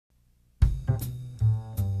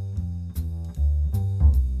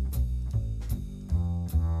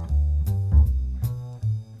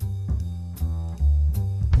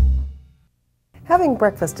Having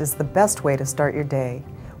breakfast is the best way to start your day.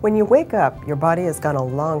 When you wake up, your body has gone a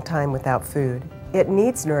long time without food. It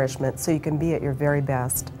needs nourishment so you can be at your very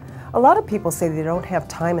best. A lot of people say they don't have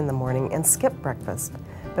time in the morning and skip breakfast,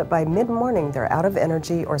 but by mid-morning they're out of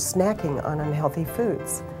energy or snacking on unhealthy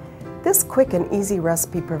foods. This quick and easy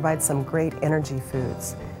recipe provides some great energy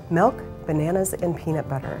foods: milk, bananas, and peanut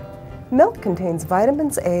butter. Milk contains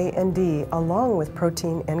vitamins A and D along with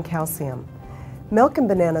protein and calcium. Milk and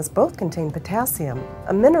bananas both contain potassium,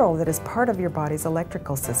 a mineral that is part of your body's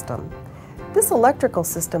electrical system. This electrical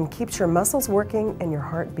system keeps your muscles working and your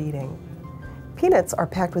heart beating. Peanuts are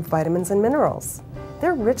packed with vitamins and minerals.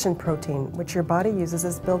 They're rich in protein, which your body uses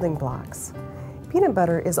as building blocks. Peanut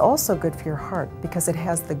butter is also good for your heart because it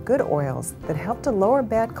has the good oils that help to lower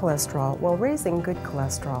bad cholesterol while raising good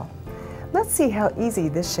cholesterol. Let's see how easy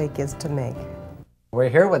this shake is to make. We're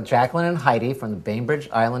here with Jacqueline and Heidi from the Bainbridge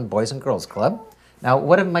Island Boys and Girls Club. Now,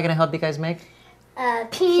 what am I going to help you guys make?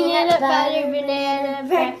 Peanut butter banana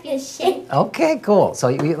breakfast shake. Okay, cool. So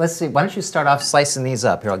let's see. Why don't you start off slicing these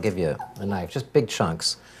up? Here, I'll give you a knife. Just big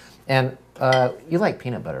chunks. And you like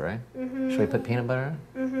peanut butter, right? Mm-hmm. Should we put peanut butter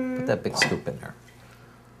in? Mm-hmm. Put that big scoop in there.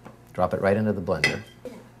 Drop it right into the blender.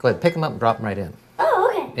 Go ahead, pick them up and drop them right in.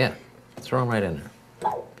 Oh, okay. Yeah, throw them right in there.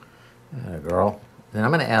 There, girl. And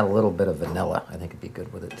I'm going to add a little bit of vanilla. I think it'd be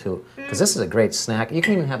good with it too, because this is a great snack. You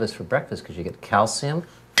can even have this for breakfast because you get calcium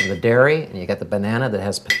from the dairy, and you get the banana that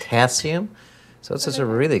has potassium. So it's just a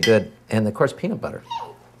really good, and of course peanut butter,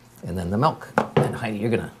 and then the milk. And Heidi,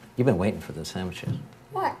 you've been waiting for the sandwiches.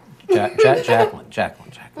 What? Jacqueline.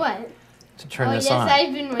 What? To turn this on.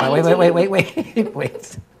 I've been waiting.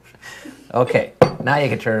 Wait. Okay, now you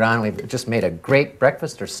can turn it on. We've just made a great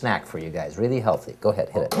breakfast or snack for you guys. Really healthy. Go ahead,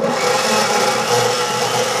 hit it.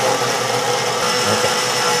 Okay.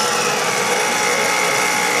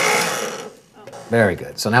 Very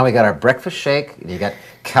good. So now we got our breakfast shake. You got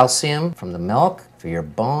calcium from the milk for your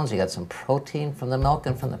bones. You got some protein from the milk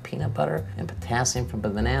and from the peanut butter, and potassium from the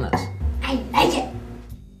bananas. I like it.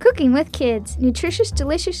 Cooking with kids, nutritious,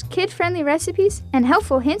 delicious, kid-friendly recipes, and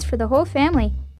helpful hints for the whole family.